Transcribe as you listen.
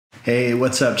Hey,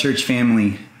 what's up, church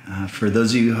family? For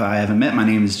those of you who I haven't met, my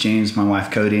name is James. My wife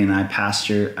Cody and I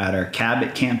pastor at our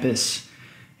Cabot campus,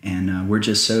 and we're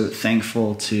just so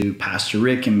thankful to Pastor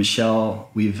Rick and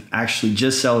Michelle. We've actually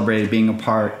just celebrated being a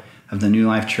part of the New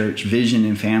Life Church Vision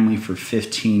and Family for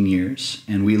 15 years,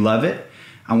 and we love it.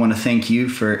 I want to thank you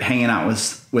for hanging out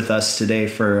with us today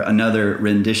for another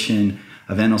rendition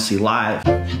of nlclive.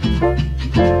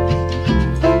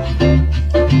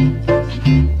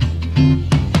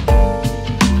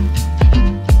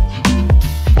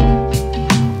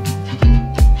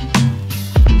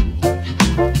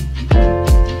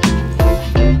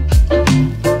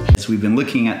 We've been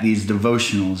looking at these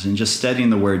devotionals and just studying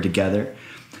the Word together.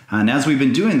 And as we've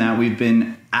been doing that, we've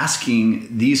been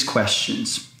asking these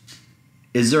questions.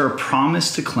 Is there a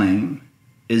promise to claim?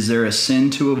 Is there a sin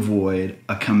to avoid,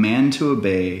 a command to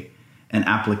obey, an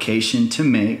application to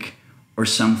make, or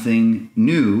something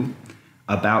new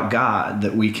about God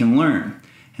that we can learn?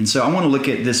 And so I want to look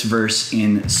at this verse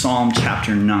in Psalm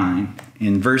chapter 9.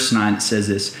 In verse 9, it says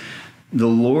this: "The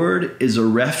Lord is a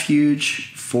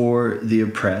refuge for the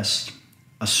oppressed,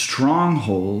 a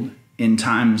stronghold in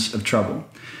times of trouble."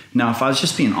 Now, if I was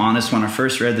just being honest, when I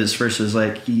first read this verse, I was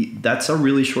like, that's a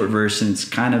really short verse and it's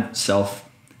kind of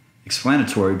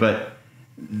self-explanatory. But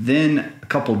then a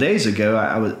couple days ago,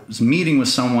 I was meeting with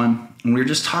someone and we were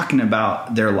just talking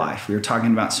about their life. We were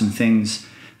talking about some things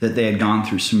that they had gone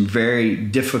through, some very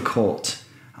difficult,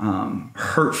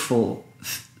 hurtful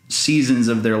seasons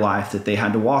of their life that they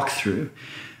had to walk through.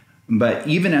 But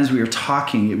even as we were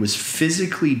talking, it was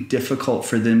physically difficult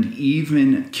for them to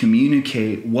even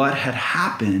communicate what had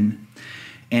happened.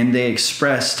 And they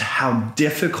expressed how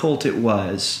difficult it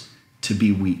was to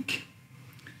be weak,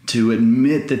 to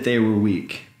admit that they were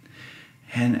weak.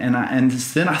 And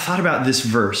then I thought about this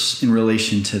verse in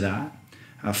relation to that.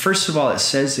 First of all, it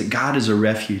says that God is a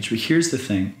refuge. But here's the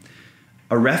thing.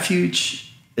 A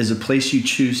refuge is a place you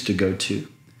choose to go to.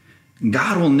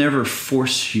 God will never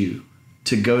force you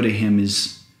to go to him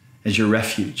as your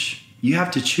refuge. You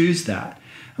have to choose that.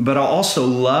 But I also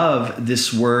love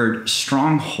this word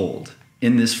stronghold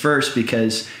in this verse,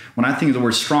 because when I think of the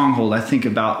word stronghold, I think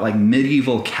about like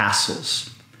medieval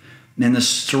castles. And the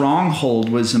stronghold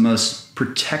was the most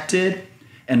protected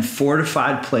and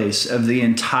fortified place of the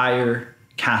entire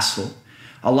castle.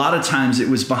 A lot of times it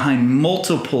was behind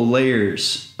multiple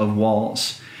layers of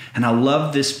walls. And I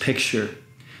love this picture,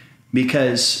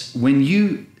 because when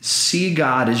you see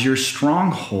God as your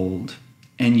stronghold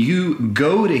and you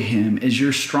go to him as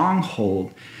your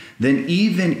stronghold, then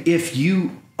even if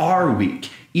you are weak,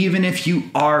 even if you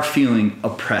are feeling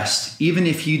oppressed, even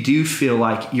if you do feel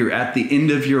like you're at the end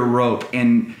of your rope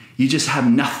and you just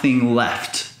have nothing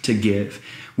left to give,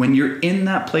 when you're in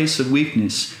that place of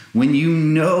weakness, when you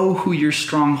know who your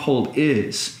stronghold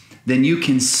is, then you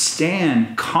can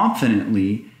stand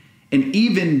confidently and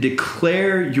even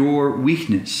declare your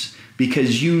weakness,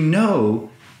 because you know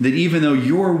that even though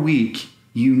you're weak,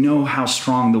 you know how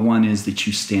strong the one is that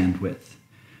you stand with.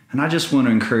 And I just want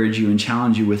to encourage you and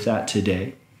challenge you with that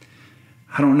today.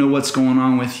 I don't know what's going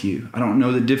on with you. I don't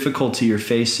know the difficulty you're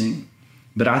facing,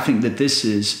 but I think that this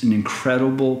is an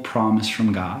incredible promise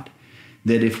from God,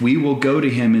 that if we will go to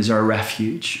him as our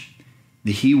refuge,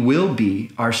 that he will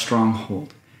be our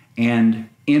stronghold. And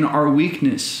in our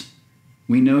weakness,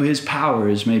 we know his power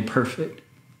is made perfect.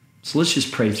 So let's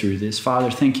just pray through this.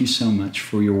 Father, thank you so much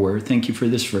for your word. Thank you for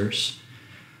this verse.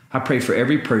 I pray for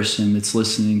every person that's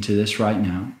listening to this right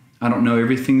now. I don't know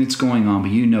everything that's going on,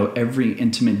 but you know every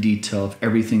intimate detail of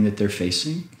everything that they're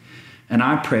facing. And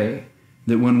I pray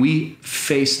that when we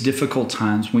face difficult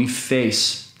times, when we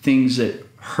face things that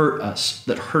hurt us,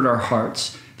 that hurt our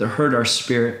hearts, that hurt our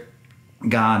spirit,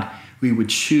 God, we would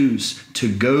choose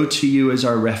to go to you as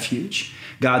our refuge.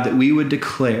 God, that we would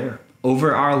declare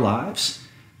over our lives,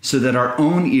 so that our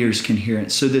own ears can hear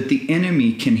it, so that the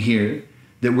enemy can hear,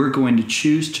 that we're going to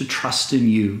choose to trust in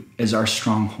you as our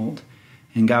stronghold.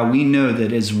 And God, we know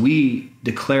that as we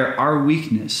declare our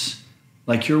weakness,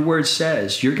 like your word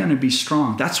says, you're going to be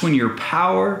strong. That's when your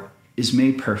power is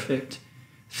made perfect.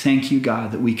 Thank you,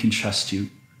 God, that we can trust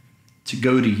you, to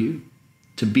go to you,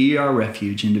 to be our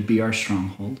refuge and to be our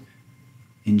stronghold.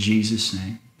 In Jesus'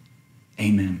 name,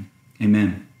 amen.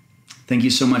 Amen. Thank you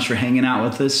so much for hanging out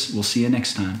with us. We'll see you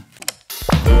next time.